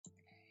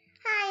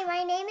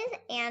my name is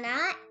Anna,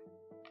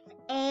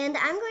 and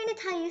I'm going to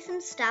tell you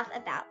some stuff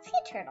about sea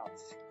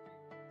turtles.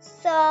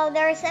 So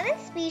there are 7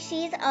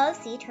 species of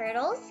sea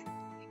turtles,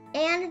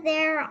 and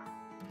there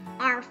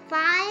are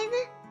 5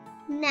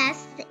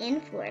 nests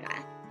in Florida.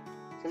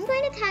 So I'm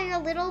going to tell you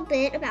a little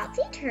bit about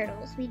sea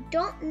turtles. We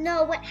don't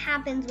know what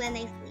happens when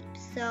they sleep,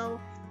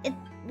 so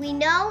we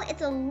know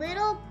it's a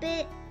little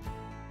bit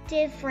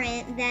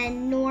different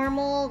than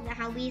normal,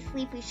 how we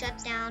sleep. We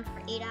shut down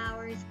for 8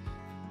 hours.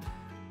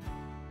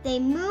 They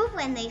move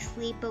when they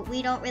sleep, but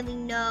we don't really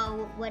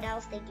know what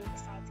else they do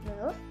besides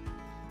move.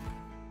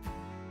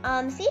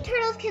 Sea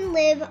turtles can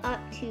live up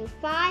to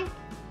 5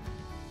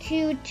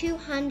 to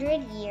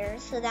 200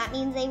 years, so that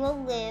means they will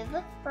live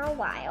for a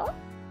while.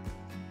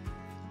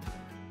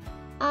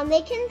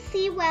 They can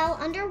see well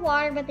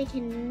underwater, but they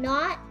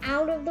cannot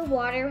out of the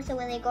water, so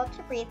when they go up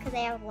to breathe, because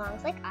they have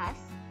lungs like us.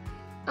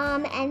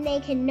 And they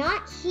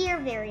cannot hear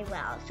very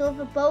well, so if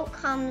a boat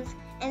comes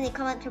and they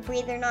come up to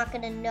breathe, they're not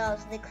going to know,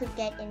 so they could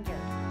get injured.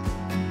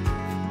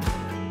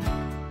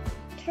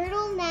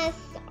 Turtle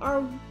nests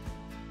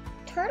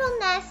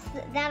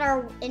that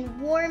are in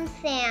warm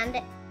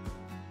sand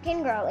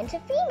can grow into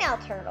female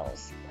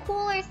turtles.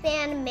 Cooler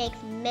sand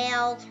makes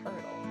male turtles.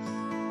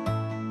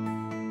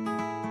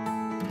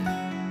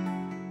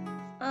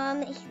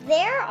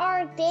 There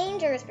are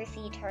dangers for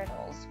sea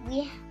turtles.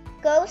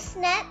 Ghost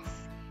nets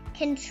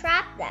can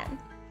trap them.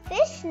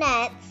 Fish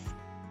nets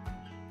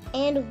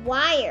and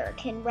wire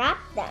can wrap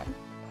them.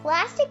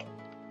 Plastic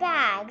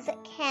bags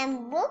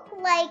can look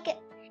like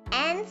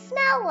and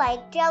smell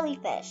like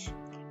jellyfish.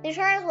 The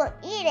turtles will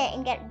eat it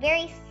and get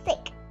very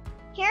sick.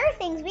 Here are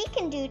things we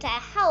can do to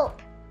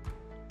help.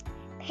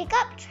 Pick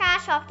up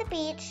trash off the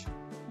beach,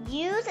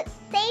 use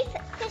safe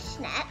fish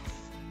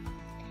nets,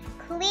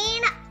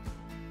 clean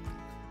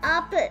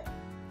up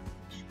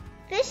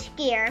fish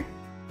gear,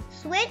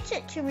 switch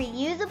to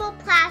reusable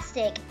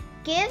plastic,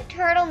 give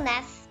turtle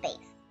nests space.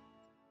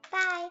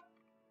 Bye.